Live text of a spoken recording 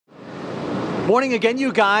Morning again,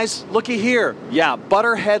 you guys. Looky here. Yeah,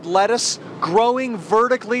 butterhead lettuce growing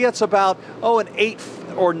vertically. It's about, an 8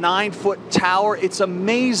 or 9 foot tower. It's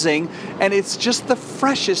amazing, and it's just the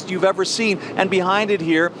freshest you've ever seen. And behind it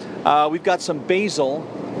here, we've got some basil,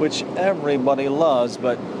 which everybody loves,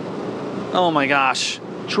 but oh my gosh.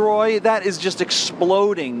 Troy, that is just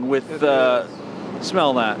exploding with,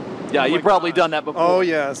 smell that. Yeah, you've probably done that before. Oh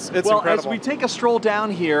yes, it's incredible. Well, as we take a stroll down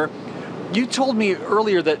here, you told me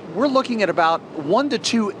earlier that we're looking at about 1 to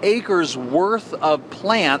 2 acres worth of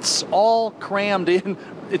plants all crammed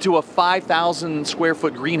into a 5,000 square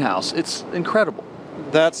foot greenhouse. It's incredible.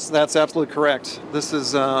 That's absolutely correct. This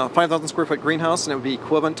is a 5,000 square foot greenhouse, and it would be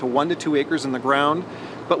equivalent to 1 to 2 acres in the ground,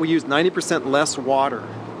 but we use 90% less water.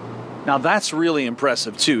 Now that's really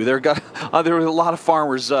impressive too. There are a lot of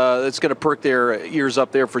farmers that's going to perk their ears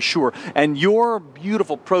up there for sure. And your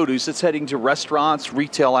beautiful produce, it's heading to restaurants,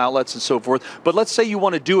 retail outlets, and so forth. But let's say you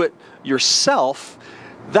want to do it yourself.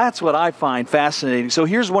 That's what I find fascinating. So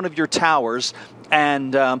here's one of your towers,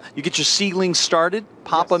 and you get your seedlings started,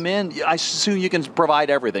 pop them in. I assume you can provide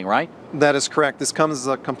everything, right? That is correct. This comes as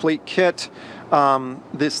a complete kit.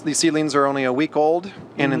 These seedlings are only a week old,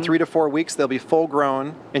 and in 3 to 4 weeks they'll be full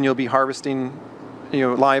grown, and you'll be harvesting,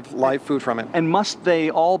 live food from it. And must they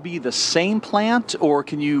all be the same plant, or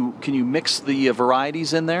can you mix the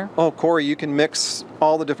varieties in there? Oh, Corey, you can mix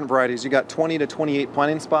all the different varieties. You got 20 to 28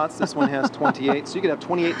 planting spots. This one has 28, so you could have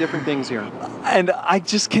 28 different things here. And I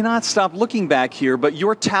just cannot stop looking back here, but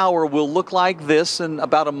your tower will look like this in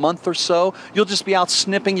about a month or so. You'll just be out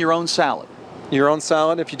snipping your own salad. Your own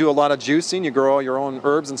salad. If you do a lot of juicing, you grow your own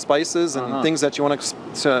herbs and spices and things that you want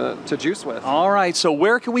to juice with. All right, so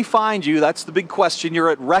where can we find you? That's the big question. You're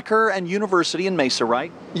at Recker and University in Mesa,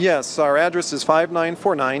 right? Yes, our address is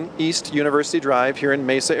 5949 East University Drive here in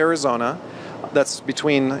Mesa, Arizona. That's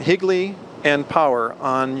between Higley and Power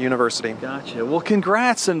on University. Gotcha. Well,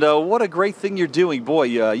 congrats, and what a great thing you're doing. Boy,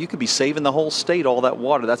 you could be saving the whole state all that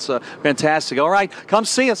water. That's fantastic. All right, come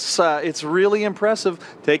see us. It's really impressive.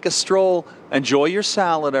 Take a stroll. Enjoy your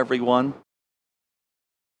salad, everyone.